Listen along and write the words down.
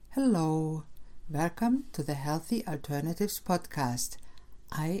Hello, welcome to the Healthy Alternatives podcast.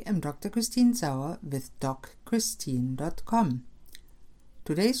 I am Dr. Christine Sauer with DocChristine.com.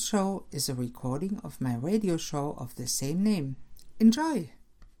 Today's show is a recording of my radio show of the same name. Enjoy!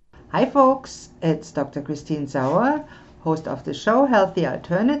 Hi folks, it's Dr. Christine Sauer, host of the show Healthy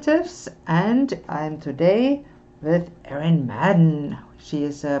Alternatives, and I'm today with Erin Madden. She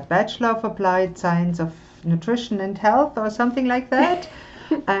is a Bachelor of Applied Science of Nutrition and Health or something like that.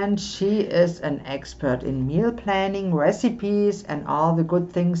 And she is an expert in meal planning, recipes, and all the good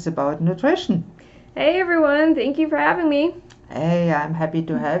things about nutrition. Hey everyone, thank you for having me. Hey, I'm happy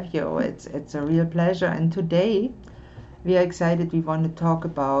to have you. It's a real pleasure. And today we are excited. We want to talk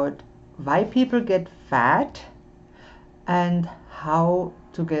about why people get fat and how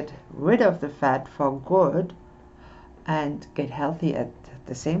to get rid of the fat for good and get healthy at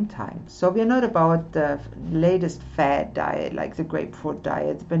the same time. So we're not about the latest fad diet like the grapefruit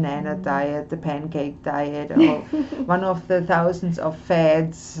diet, the banana diet, the pancake diet, or one of the thousands of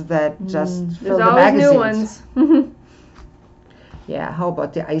fads that just fill the magazines. There's always new ones. Yeah, how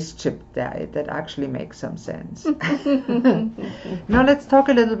about the ice chip diet? That actually makes some sense. Now let's talk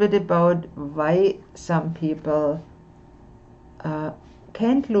a little bit about why some people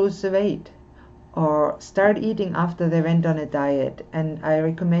can't lose the weight or start eating after they went on a diet. And I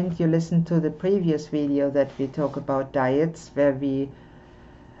recommend you listen to the previous video that we talk about diets, where we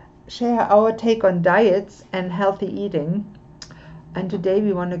share our take on diets and healthy eating. And today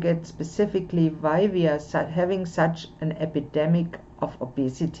we want to get specifically why we are having such an epidemic of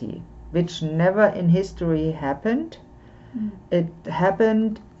obesity, which never in history happened. It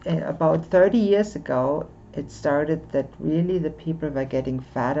happened about 30 years ago. It started that really the people were getting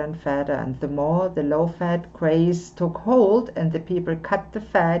fatter and fatter, and the more the low-fat craze took hold and the people cut the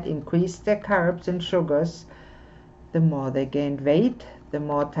fat, increased their carbs and sugars, the more they gained weight, the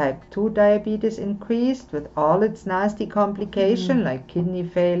more type 2 diabetes increased with all its nasty complications like kidney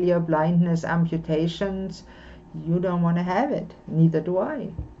failure, blindness, amputations. You don't want to have it. Neither do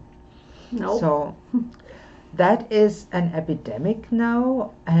I. Nope. So that is an epidemic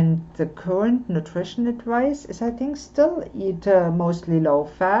now, and the current nutrition advice is, I think, still eat mostly low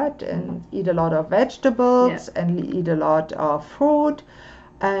fat and eat a lot of vegetables and eat a lot of fruit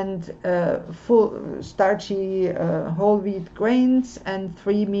and full starchy whole wheat grains and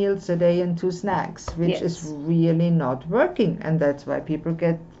 3 meals a day and 2 snacks, which is really not working. And that's why people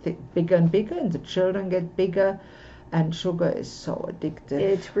get bigger and bigger, and the children get bigger. And sugar is so addictive.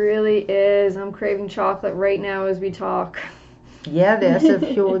 It really is. I'm craving chocolate right now as we talk. Yeah, there's a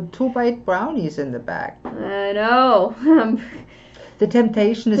few 2-bite brownies in the back. I know. The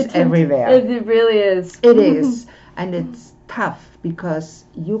temptation is everywhere. It really is. It is. And it's tough because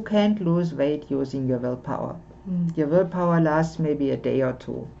you can't lose weight using your willpower. Your willpower lasts maybe a day or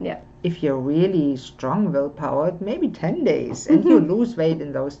 2. Yeah. If you're really strong willpower, maybe 10 days. And you lose weight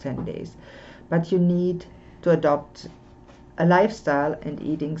in those 10 days. But you need to adopt a lifestyle and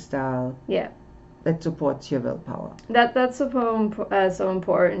eating style that supports your willpower. That's so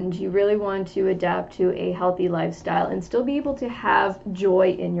important. You really want to adapt to a healthy lifestyle and still be able to have joy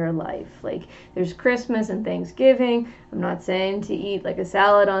in your life. Like, there's Christmas and Thanksgiving. I'm not saying to eat like a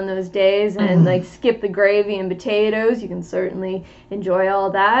salad on those days and like skip the gravy and potatoes. You can certainly enjoy all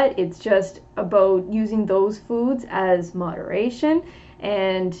that. It's just about using those foods as moderation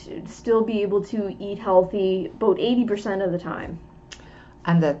and still be able to eat healthy about 80% of the time.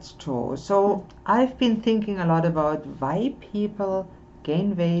 And that's true. So I've been thinking a lot about why people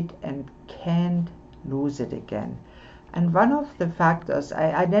gain weight and can't lose it again. And one of the factors,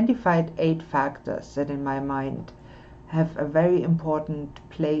 I identified 8 factors that in my mind have a very important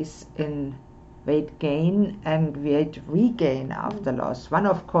place in weight gain and weight regain after loss. One,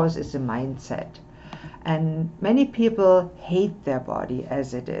 of course, is the mindset. And many people hate their body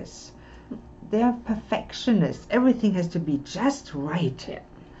as it is. They are perfectionists. Everything has to be just right. Yeah.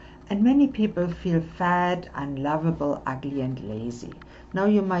 And many people feel fat, unlovable, ugly, and lazy. Now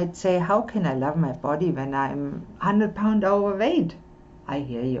you might say, how can I love my body when I'm 100 pounds overweight? I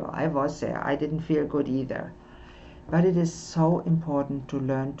hear you. I was there. I didn't feel good either. But it is so important to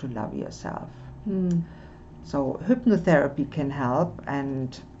learn to love yourself. So hypnotherapy can help,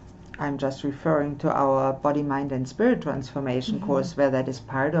 and I'm just referring to our Body, Mind and Spirit Transformation course where that is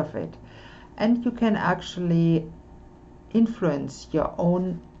part of it. And you can actually influence your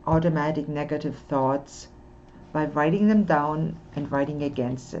own automatic negative thoughts by writing them down and writing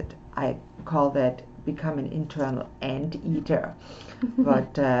against it. I call that become an internal anteater,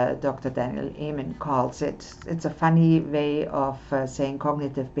 what Dr. Daniel Amen calls it. It's a funny way of saying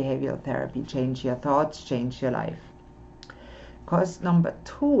cognitive behavioral therapy. Change your thoughts, change your life. Because number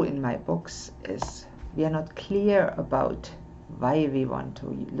 2 in my books is we are not clear about why we want to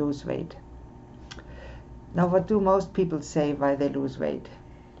lose weight. Now, what do most people say why they lose weight?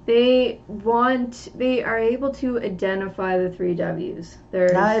 They are able to identify the 3 W's.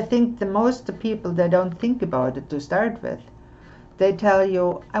 Now, I think the people, they don't think about it to start with. They tell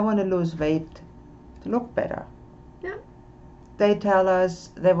you, I want to lose weight to look better. Yeah. They tell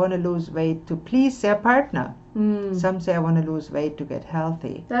us they want to lose weight to please their partner. Some say I want to lose weight to get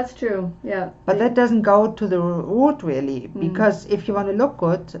healthy. That's true, yeah. But that doesn't go to the root really, because if you want to look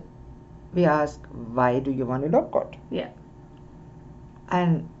good, we ask, why do you want to look good? Yeah.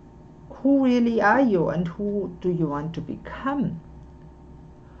 And who really are you and who do you want to become?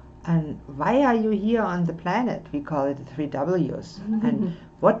 And why are you here on the planet? We call it the 3 W's. And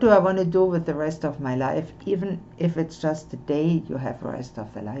what do I want to do with the rest of my life, even if it's just a day you have the rest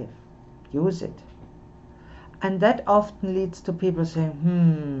of the life? Use it. And that often leads to people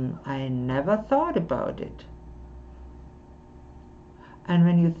saying, I never thought about it. And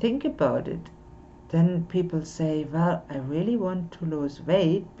when you think about it, then people say, well, I really want to lose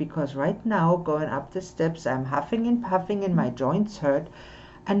weight because right now going up the steps, I'm huffing and puffing and my joints hurt.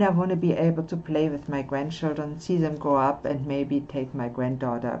 And I want to be able to play with my grandchildren, see them grow up, and maybe take my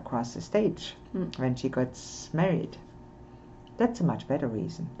granddaughter across the stage when she gets married. That's a much better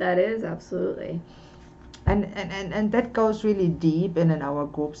reason. That is, absolutely. And that goes really deep. And in our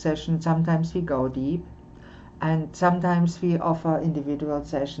group session, sometimes we go deep. And sometimes we offer individual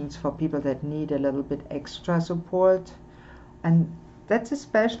sessions for people that need a little bit extra support. And that's a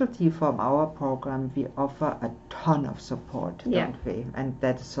specialty from our program. We offer a ton of support, don't we? And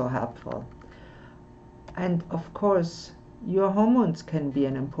that is so helpful. And of course, your hormones can be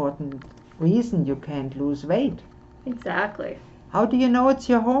an important reason you can't lose weight. Exactly. How do you know it's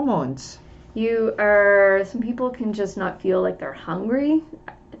your hormones? Some people can just not feel like they're hungry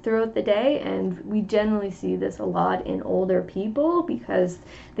throughout the day, and we generally see this a lot in older people because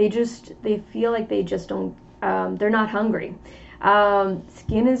they feel like they just don't, they're not hungry.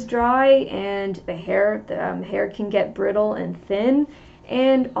 Skin is dry and the hair can get brittle and thin,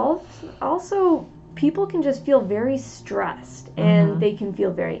 and also people can just feel very stressed and they can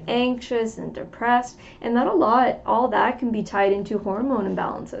feel very anxious and depressed, and all that can be tied into hormone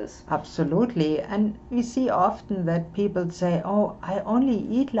imbalances. Absolutely. And we see often that people say, oh, I only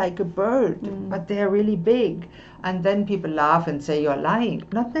eat like a bird, but they're really big. And then people laugh and say you're lying.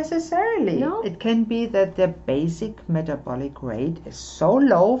 Not necessarily. No. It can be that their basic metabolic rate is so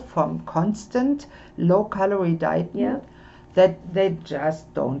low from constant low-calorie diet that they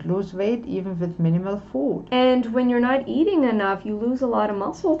just don't lose weight even with minimal food. And when you're not eating enough, you lose a lot of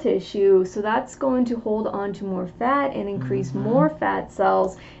muscle tissue, so that's going to hold on to more fat and increase more fat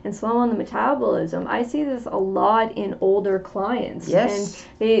cells and slow on the metabolism. I see this a lot in older clients. Yes.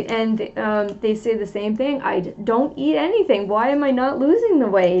 And they say the same thing. I don't eat anything. Why am I not losing the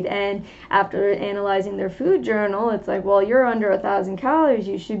weight? And after analyzing their food journal, it's like, well, you're under 1,000 calories.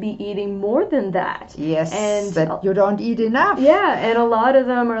 You should be eating more than that. Yes, and that you don't eat enough. Yeah, and a lot of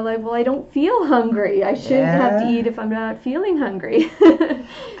them are like, well, I don't feel hungry. I shouldn't have to eat if I'm not feeling hungry.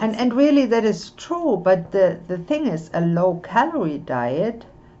 and really that is true, but the thing is, a low-calorie diet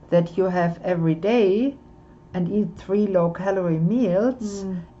that you have every day and eat 3 low-calorie meals,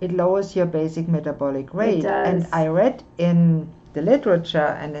 it lowers your basic metabolic rate. It does. And I read in the literature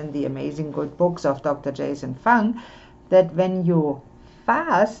and in the amazing good books of Dr. Jason Fung that when you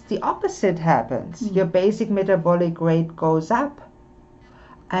fast, the opposite happens. Your basic metabolic rate goes up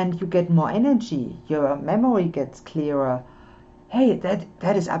and you get more energy. Your memory gets clearer. Hey,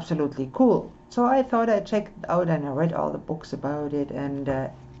 that is absolutely cool. So I thought I'd check it out, and I read all the books about it, and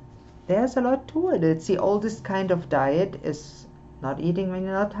there's a lot to it. It's the oldest kind of diet, is not eating when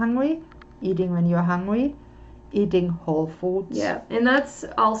you're not hungry, eating when you're hungry, eating whole foods. Yeah, and that's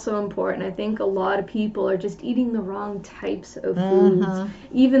also important. I think a lot of people are just eating the wrong types of foods,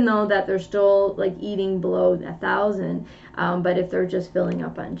 even though that they're still like eating below 1,000. But if they're just filling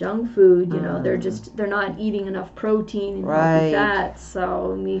up on junk food, they're not eating enough protein and healthy fats.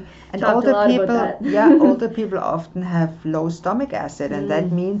 So we talked a lot about that. Older people often have low stomach acid, and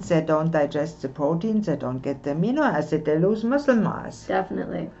that means they don't digest the proteins, they don't get the amino acid, they lose muscle mass.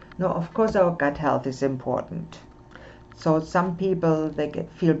 Definitely. No, of course our gut health is important. So some people, they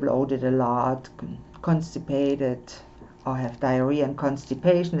feel bloated a lot, constipated, or have diarrhea and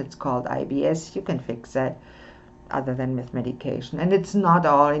constipation. It's called IBS. You can fix that other than with medication. And it's not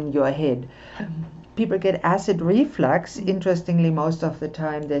all in your head. People get acid reflux. Interestingly, most of the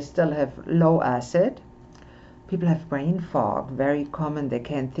time they still have low acid. People have brain fog, very common. They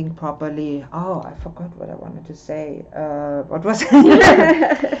can't think properly. Oh, I forgot what I wanted to say. What was it?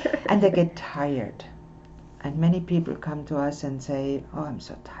 And they get tired. And many people come to us and say, oh, I'm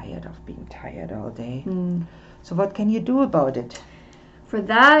so tired of being tired all day. So what can you do about it? For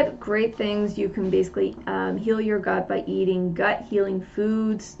that, great things. You can basically heal your gut by eating gut healing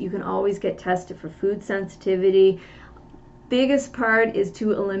foods. You can always get tested for food sensitivity. Biggest part is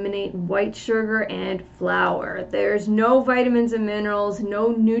to eliminate white sugar and flour. There's no vitamins and minerals,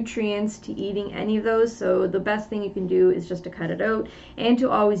 no nutrients to eating any of those, so the best thing you can do is just to cut it out and to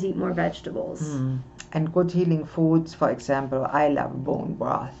always eat more vegetables. And good healing foods, for example, I love bone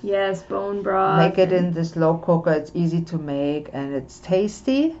broth. Yes, bone broth. Make it in the slow cooker. It's easy to make and it's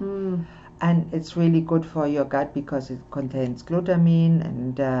tasty. And it's really good for your gut because it contains glutamine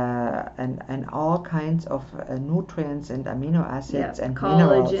and all kinds of nutrients and amino acids and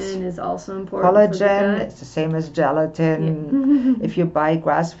minerals. Collagen is also important. Collagen, it's the same as gelatin. If you buy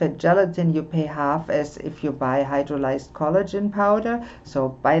grass-fed gelatin, you pay half as if you buy hydrolyzed collagen powder. So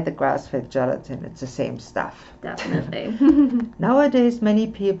buy the grass-fed gelatin. It's the same stuff. Definitely. Nowadays, many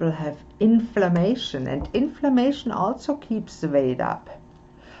people have inflammation, and inflammation also keeps the weight up.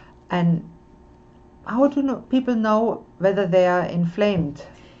 And how do people know whether they are inflamed?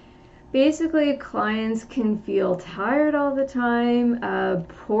 Basically, clients can feel tired all the time,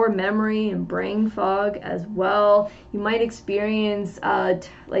 poor memory and brain fog as well. You might experience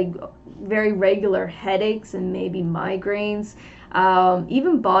like very regular headaches and maybe migraines.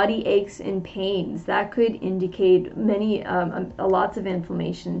 Even body aches and pains. That could indicate lots of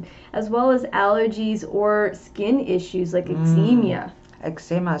inflammation, as well as allergies or skin issues like eczema.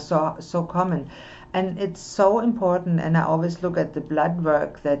 Eczema, so common. And it's so important, and I always look at the blood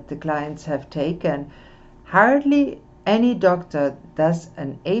work that the clients have taken. Hardly any doctor does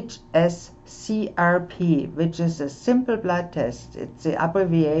an HSCRP, which is a simple blood test. It's the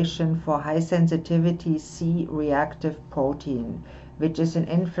abbreviation for high sensitivity C-reactive protein, which is an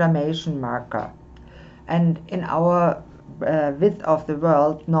inflammation marker. And in our width of the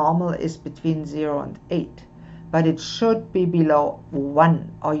world, normal is between 0 and 8. But it should be below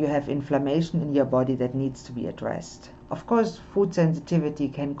 1, or you have inflammation in your body that needs to be addressed. Of course, food sensitivity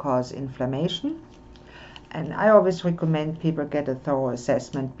can cause inflammation, and I always recommend people get a thorough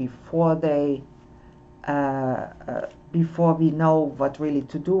assessment before we know what really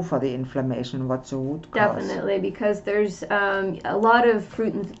to do for the inflammation, what's the root cause. Definitely, because there's a lot of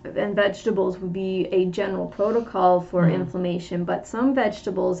fruit and vegetables would be a general protocol for inflammation, but some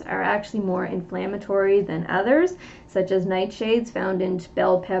vegetables are actually more inflammatory than others, such as nightshades found in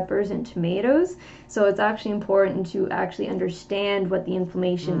bell peppers and tomatoes. So it's actually important to actually understand what the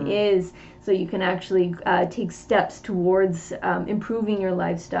inflammation is, so you can actually take steps towards improving your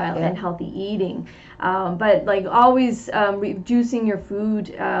lifestyle and healthy eating. But like always, reducing your food,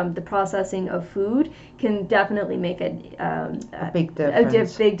 the processing of food can definitely make a big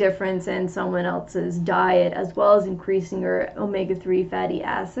difference. A big difference in someone else's diet, as well as increasing your omega-3 fatty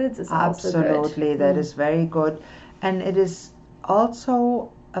acids is also good. Absolutely, that is very good. And it is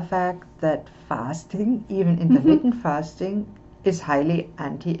also a fact that fasting, even intermittent fasting, is highly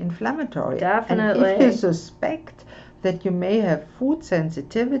anti-inflammatory. Definitely. And if you suspect that you may have food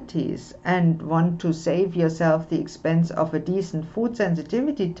sensitivities and want to save yourself the expense of a decent food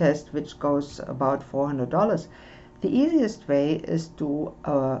sensitivity test, which goes about $400, the easiest way is to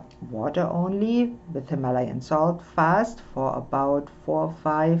water only with Himalayan salt fast for about 4,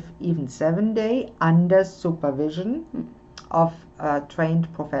 5, even 7 days under supervision of a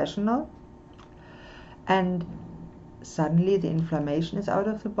trained professional. And suddenly the inflammation is out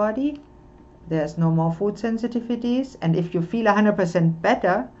of the body. There's no more food sensitivities. And if you feel 100%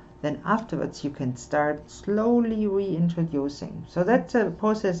 better, then afterwards you can start slowly reintroducing. So that's a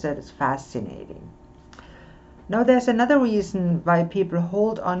process that is fascinating. Now there's another reason why people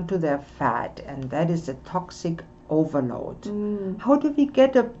hold on to their fat, and that is the toxic overload. How do we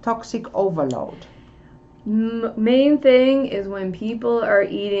get a toxic overload? Main thing is when people are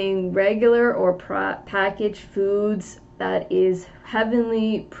eating regular or packaged foods that is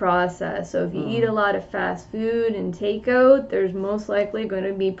heavily processed. So if you eat a lot of fast food and takeout, there's most likely going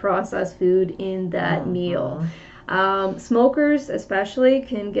to be processed food in that meal. Smokers especially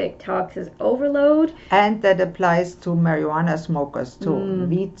can get toxic overload. And that applies to marijuana smokers too.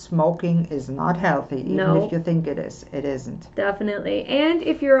 Weed smoking is not healthy, even if you think it is. It isn't. Definitely. And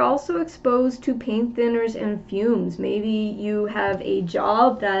if you're also exposed to paint thinners and fumes, maybe you have a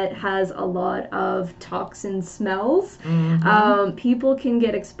job that has a lot of toxin smells, people can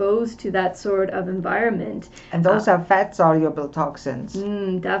get exposed to that sort of environment. And those are fat-soluble toxins.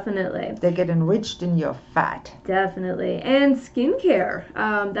 Definitely. They get enriched in your fat. Definitely. And skincare,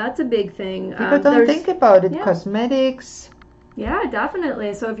 that's a big thing. People don't think about it. Cosmetics. Yeah,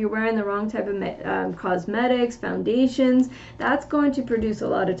 definitely. So if you're wearing the wrong type of cosmetics, foundations, that's going to produce a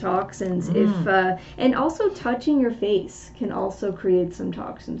lot of toxins. And also touching your face can also create some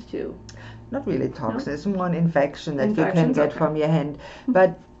toxins too. Not really toxins. No? It's more an infection that you can get from your hand.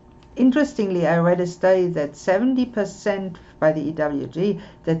 But interestingly, I read a study that 70% by the EWG,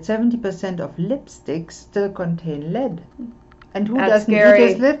 that 70% of lipsticks still contain lead. And who doesn't eat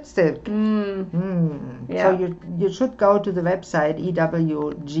his lipstick? Yeah. So you should go to the website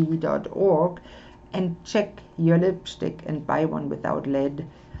ewg.org and check your lipstick and buy one without lead.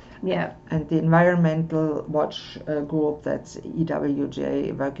 Yeah. And the Environmental Watch group, that's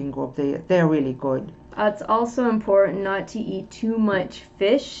EWJ working group, they're really good. It's also important not to eat too much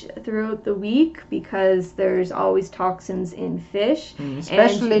fish throughout the week because there's always toxins in fish.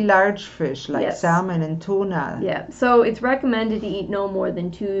 Especially large fish like salmon and tuna. Yeah, so it's recommended to eat no more than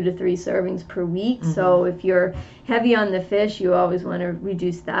 2 to 3 servings per week. So if you're heavy on the fish, you always want to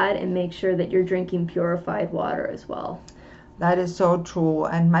reduce that and make sure that you're drinking purified water as well. That is so true.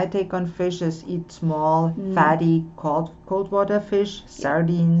 And my take on fish is eat small, fatty, cold water fish,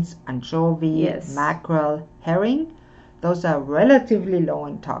 sardines, anchovy, mackerel, herring. Those are relatively low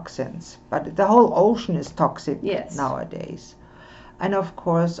in toxins. But the whole ocean is toxic nowadays. And of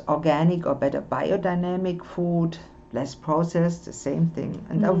course, organic or better biodynamic food, less processed, the same thing.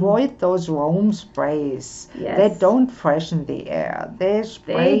 And avoid those room sprays. They don't freshen the air. They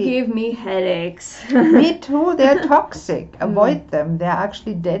give me headaches. Me too. They're toxic. Avoid them. They're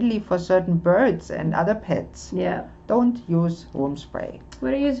actually deadly for certain birds and other pets. Yeah. Don't use room spray.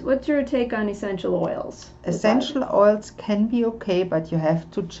 What's your take on essential oils? Essential oils can be okay, but you have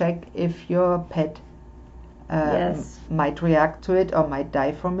to check if your pet might react to it or might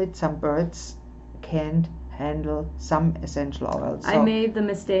die from it. Some birds can't handle some essential oils. I made the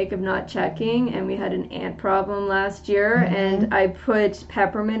mistake of not checking, and we had an ant problem last year, and I put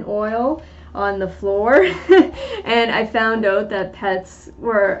peppermint oil on the floor and I found out that pets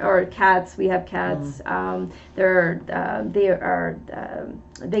or cats, we have cats, you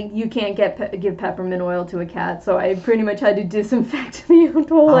can't give peppermint oil to a cat, so I pretty much had to disinfect the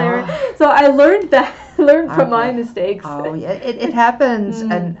whole area. So I learned from my mistakes. Oh yeah, it happens.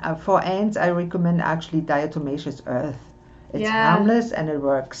 And for ants I recommend actually diatomaceous earth. It's harmless and it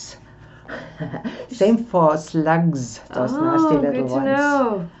works. Same for slugs, those nasty little ones. To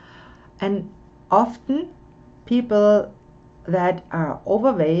know. And often people that are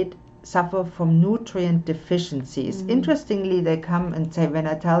overweight suffer from nutrient deficiencies. Interestingly, they come and say, when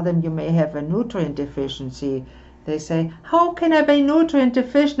I tell them you may have a nutrient deficiency, they say, how can I be nutrient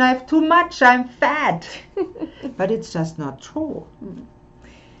deficient? I have too much, I'm fat. But it's just not true.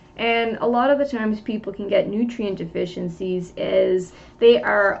 And a lot of the times people can get nutrient deficiencies is they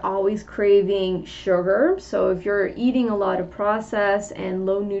are always craving sugar. So if you're eating a lot of processed and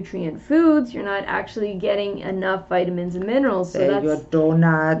low nutrient foods, you're not actually getting enough vitamins and minerals. So that's your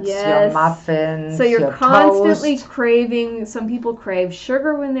donuts, your muffins, so you're your constantly toast. craving. Some people crave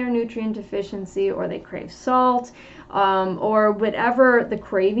sugar when they're nutrient deficiency, or they crave salt. Or whatever the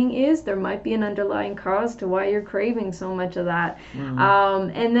craving is, there might be an underlying cause to why you're craving so much of that.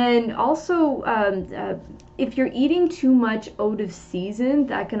 And then also, if you're eating too much out of season,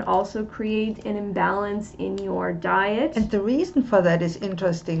 that can also create an imbalance in your diet. And the reason for that is,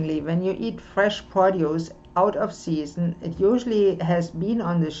 interestingly, when you eat fresh produce out of season, it usually has been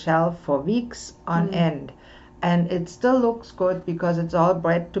on the shelf for weeks on end. And it still looks good because it's all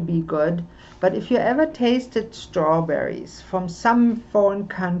bred to be good. But if you ever tasted strawberries from some foreign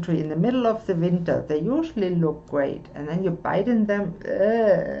country in the middle of the winter, they usually look great. And then you bite in them,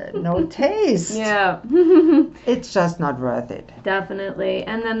 no taste. Yeah. It's just not worth it. Definitely.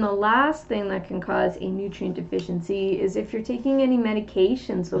 And then the last thing that can cause a nutrient deficiency is if you're taking any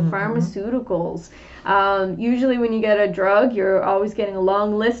medications, so pharmaceuticals. Usually when you get a drug, you're always getting a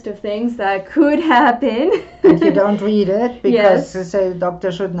long list of things that could happen. And you don't read it because they say the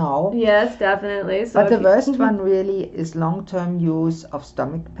doctor should know. Yes, definitely. So but the worst one really is long-term use of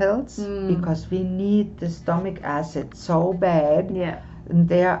stomach pills because we need the stomach acid so bad. Yeah. And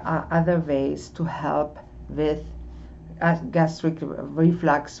there are other ways to help with gastric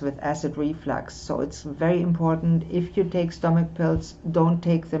reflux with acid reflux. So it's very important, if you take stomach pills, don't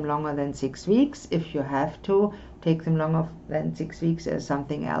take them longer than 6 weeks. If you have to take them longer than 6 weeks, there's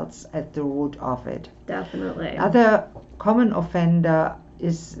something else at the root of it. Definitely. Other common offender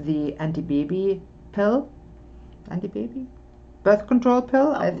is the anti-baby pill. Anti-baby? Birth control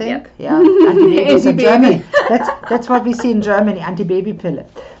pill, I think. Yep. Yeah, anti-baby is in Germany. That's what we see in Germany, anti-baby pill.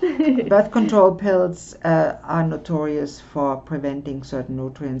 Birth control pills are notorious for preventing certain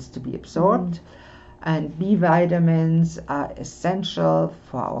nutrients to be absorbed. And B vitamins are essential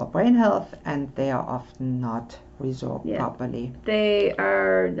for our brain health, and they are often not resorbed properly. They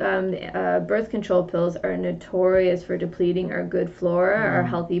are, birth control pills are notorious for depleting our good flora, our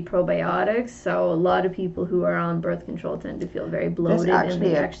healthy probiotics. So a lot of people who are on birth control tend to feel very bloated, and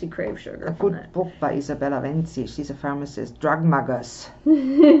they actually crave sugar. A good book by Isabella Venzi. She's a pharmacist. Drug muggers.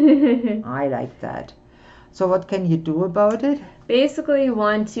 I like that. So what can you do about it? Basically, you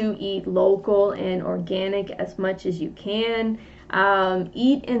want to eat local and organic as much as you can.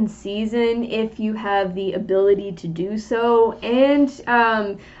 Eat in season if you have the ability to do so, and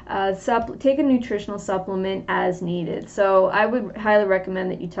take a nutritional supplement as needed. So I would highly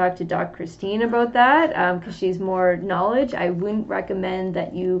recommend that you talk to Dr. Christine about that, because she's more knowledge. I wouldn't recommend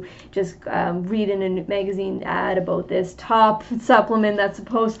that you just read in a magazine ad about this top supplement that's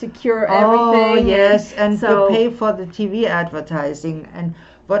supposed to cure everything. Oh, yes, and so, you pay for the TV advertising. And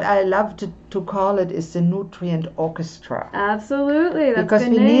what I love to call it is the nutrient orchestra. Absolutely, that's because a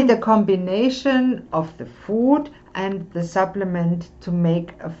good we name. need a combination of the food and the supplement to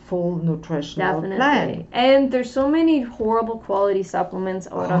make a full nutritional plan. And there's so many horrible quality supplements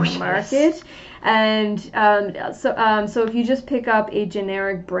out on the market. And so if you just pick up a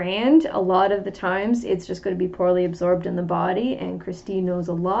generic brand, a lot of the times it's just going to be poorly absorbed in the body. And Christine knows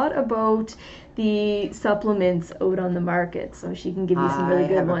a lot about the supplements out on the market, so she can give you some really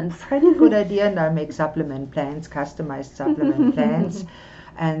good ones. I have a pretty good idea, and I make supplement plans, customized supplement plans.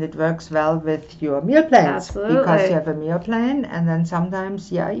 And it works well with your meal plans. Absolutely. Because you have a meal plan, and then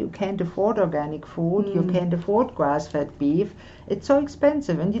sometimes, you can't afford organic food, you can't afford grass-fed beef. It's so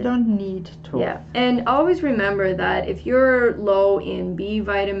expensive, and you don't need to. Yeah, and always remember that if you're low in B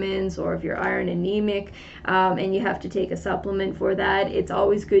vitamins, or if you're iron anemic, and you have to take a supplement for that, it's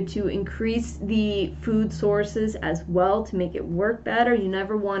always good to increase the food sources as well to make it work better. You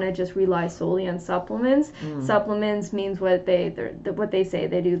never want to just rely solely on supplements. Supplements means what they say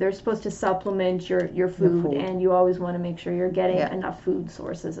they do. They're supposed to supplement your food, and you always want to make sure you're getting enough food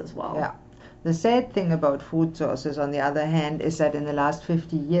sources as well. Yeah. The sad thing about food sources, on the other hand, is that in the last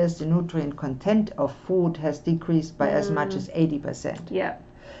 50 years, the nutrient content of food has decreased by as much as 80%. Yeah.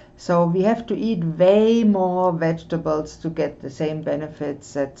 So we have to eat way more vegetables to get the same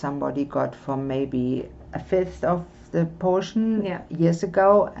benefits that somebody got from maybe a fifth of the portion years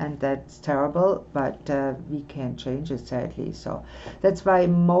ago, and that's terrible, but we can't change it, sadly. So that's why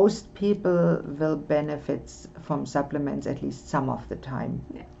most people will benefit from supplements at least some of the time.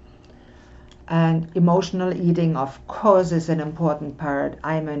 Yeah. And emotional eating, of course, is an important part.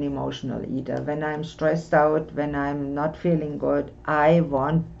 I'm an emotional eater. When I'm stressed out, when I'm not feeling good, I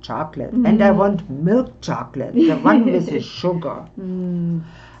want chocolate. And I want milk chocolate, the one with the sugar.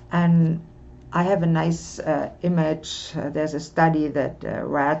 And I have a nice image. There's a study that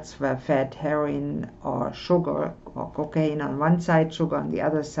rats were fed heroin or sugar or cocaine on one side, sugar on the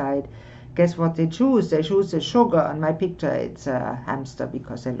other side. Guess what they choose? They choose the sugar. On my picture, it's a hamster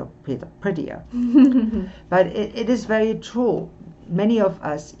because they look prettier. But it is very true. Many of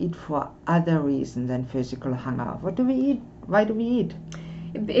us eat for other reasons than physical hunger. What do we eat? Why do we eat?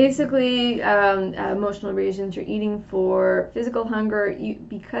 Basically, emotional reasons. You're eating for physical hunger.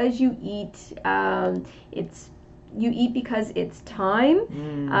 Because you eat, you eat because it's time.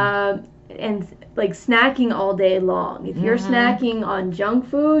 And like snacking all day long. If you're snacking on junk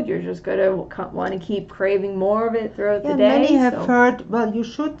food, you're just going to want to keep craving more of it throughout the day. Many have heard, well, you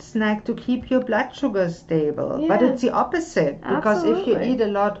should snack to keep your blood sugar stable. But it's the opposite. Because if you eat a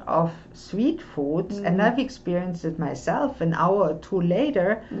lot of sweet foods, and I've experienced it myself, an hour or two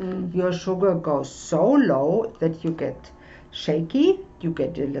later, your sugar goes so low that you get shaky, you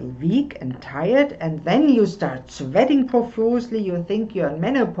get a little weak and tired, and then you start sweating profusely. You think you're in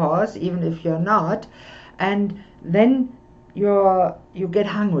menopause, even if you're not, and then you get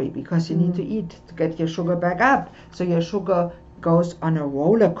hungry because you need to eat to get your sugar back up. So your sugar goes on a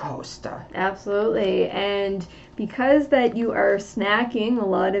roller coaster. Absolutely. And because that you are snacking, a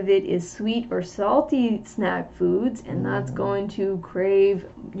lot of it is sweet or salty snack foods, and that's going to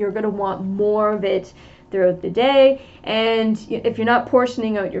you're going to want more of it throughout the day. And if you're not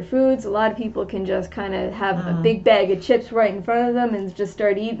portioning out your foods, a lot of people can just kind of have a big bag of chips right in front of them and just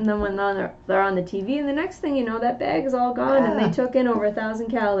start eating them when they're on the TV. And the next thing you know, that bag is all gone and they took in over 1,000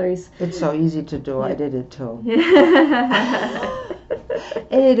 calories. It's so easy to do. I did it too.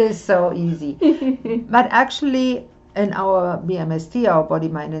 It is so easy. But actually, in our BMST, our Body,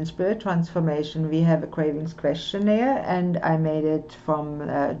 Mind and Spirit Transformation, we have a cravings questionnaire, and I made it from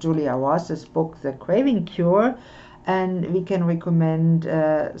Julia Ross's book, The Craving Cure, and we can recommend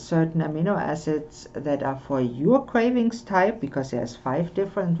certain amino acids that are for your cravings type, because there's 5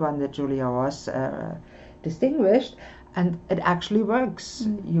 different ones that Julia Ross distinguished, and it actually works.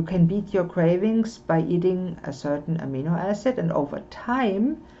 You can beat your cravings by eating a certain amino acid, and over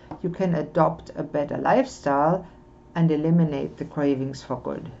time you can adopt a better lifestyle and eliminate the cravings for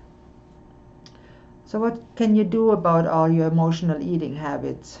good. So what can you do about all your emotional eating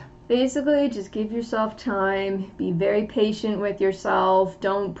habits? Basically, just give yourself time, be very patient with yourself,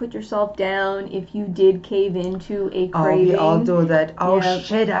 don't put yourself down if you did cave into a craving. We all do that.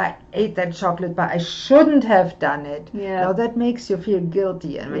 Shit, I ate that chocolate bar, I shouldn't have done it. Now that makes you feel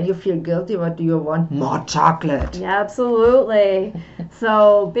guilty, and when you feel guilty, what do you want? More chocolate. Yeah, absolutely.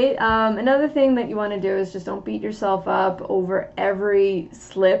 So another thing that you want to do is just don't beat yourself up over every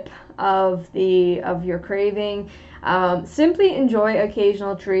slip of your craving. Simply enjoy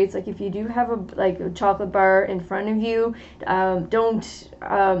occasional treats. Like if you do have a chocolate bar in front of you,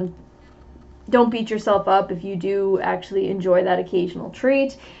 don't beat yourself up if you do actually enjoy that occasional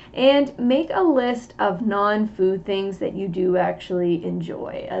treat, and make a list of non-food things that you do actually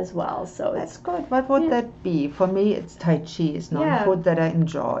enjoy as well. So that's good. What would that be? For me, it's Tai Chi. It's non-food that I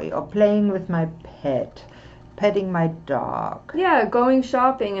enjoy, or playing with my pet, petting my dog. Yeah, going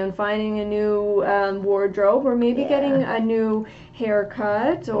shopping and finding a new wardrobe, or maybe getting a new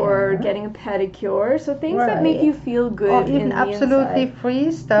haircut, or getting a pedicure. So things that make you feel good. Or even absolutely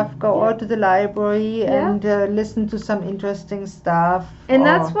free stuff. Go out to the library and listen to some interesting stuff. And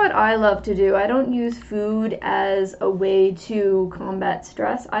that's what I love to do. I don't use food as a way to combat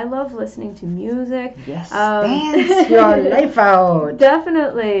stress. I love listening to music. Yes, dance your life out.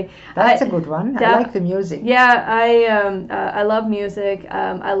 Definitely. That's a good one. I like the music. Yeah, I love music.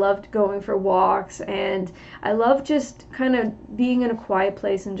 I loved going for walks, and I love just kind of being in a quiet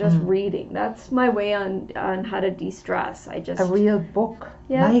place and just reading. That's my way on how to de-stress. A real book.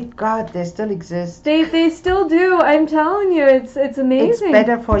 My God, they still exist. They still do. I'm telling you, it's amazing. It's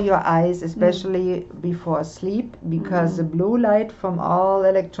better for your eyes, especially before sleep, because the blue light from all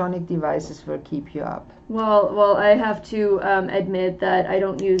electronic devices will keep you up. Well, I have to admit that I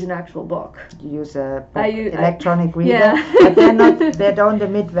don't use an actual book. You use a electronic reader, but they don't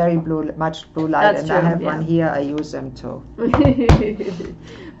emit very much blue light. That's and true, I have one here. I use them too.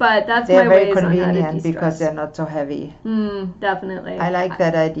 But that's they're my way. They're very convenient because they're not so heavy. Definitely. I like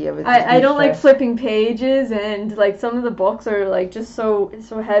that idea. I don't like flipping pages, and like some of the books are like just so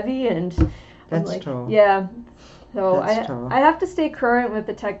heavy, and that's true. Yeah. So that's true. I have to stay current with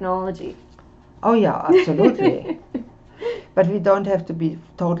the technology. Oh yeah, absolutely. But we don't have to be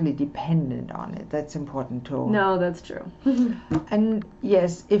totally dependent on it. That's important too. No, that's true. And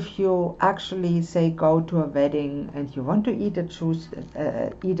yes, if you actually say go to a wedding and you want to eat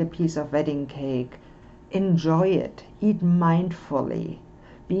a piece of wedding cake, enjoy it. Eat mindfully.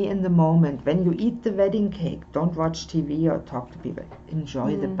 Be in the moment. When you eat the wedding cake, don't watch TV or talk to people.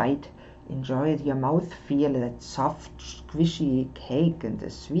 Enjoy the bite. Enjoy your mouth feel, that soft, squishy cake and the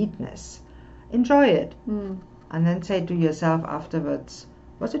sweetness. Enjoy it. And then say to yourself afterwards,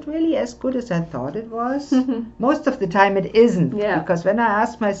 was it really as good as I thought it was? Most of the time it isn't. Because when I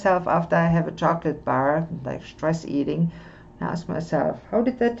ask myself after I have a chocolate bar, like stress eating, I ask myself, how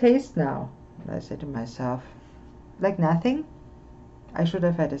did that taste now? And I say to myself, like nothing. I should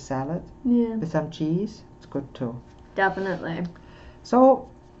have had a salad with some cheese. It's good too. Definitely. So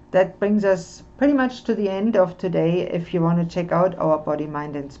that brings us pretty much to the end of today. If you want to check out our Body,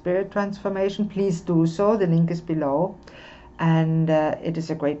 Mind and Spirit Transformation, please do so. The link is below. And it is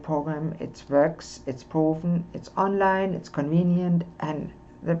a great program. It works. It's proven. It's online. It's convenient. And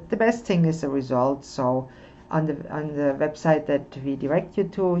the best thing is the results. So on the website that we direct you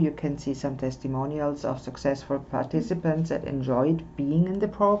to, you can see some testimonials of successful participants that enjoyed being in the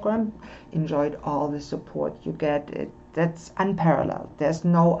program, enjoyed all the support you get. That's unparalleled. There's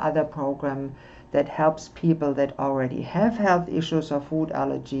no other program that helps people that already have health issues or food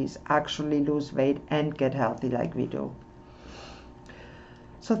allergies actually lose weight and get healthy like we do.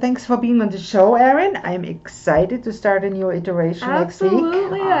 So thanks for being on the show, Erin. I'm excited to start a new iteration next week.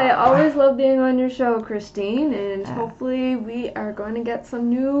 Absolutely. I always love being on your show, Christine, and hopefully we are going to get some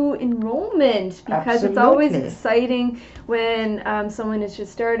new enrollment because it's always exciting when someone is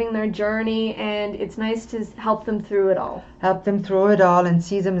just starting their journey, and it's nice to help them through it all. Help them through it all and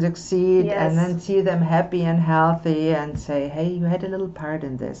see them succeed, Yes. and then see them happy and healthy and say, hey, you had a little part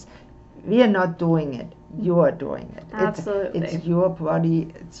in this. We are not doing it. You are doing it. Absolutely. It's your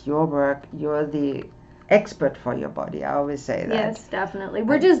body. It's your work. You're the expert for your body. I always say that. Yes, definitely.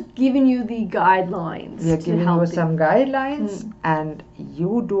 We're just giving you the guidelines. We're giving you some guidelines, and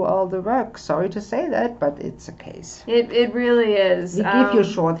you do all the work. Sorry to say that, but it's a case. It really is. We give you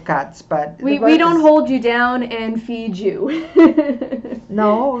shortcuts, but we don't hold you down and feed you.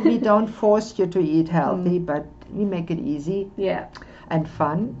 No, we don't force you to eat healthy, but we make it easy. Yeah. And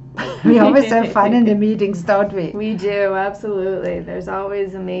fun. We always have fun in the meetings, don't we? We do, absolutely. There's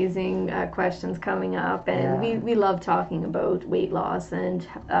always amazing questions coming up, and we love talking about weight loss and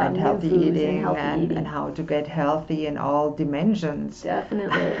healthy eating and how to get healthy in all dimensions.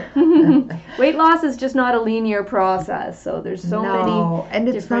 Definitely. Weight loss is just not a linear process, so there's so many and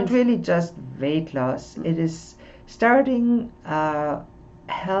it's not really just weight loss. It is starting a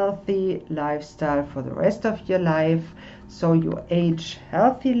healthy lifestyle for the rest of your life. So you age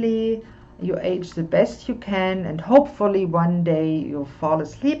healthily, you age the best you can, and hopefully one day you'll fall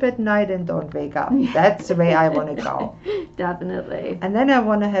asleep at night and don't wake up. That's the way I want to go. Definitely. And then I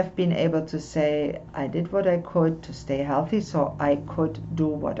want to have been able to say, I did what I could to stay healthy, so I could do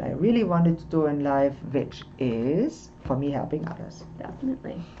what I really wanted to do in life, which is, for me, helping others.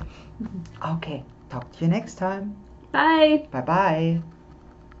 Definitely. Okay, talk to you next time. Bye. Bye-bye.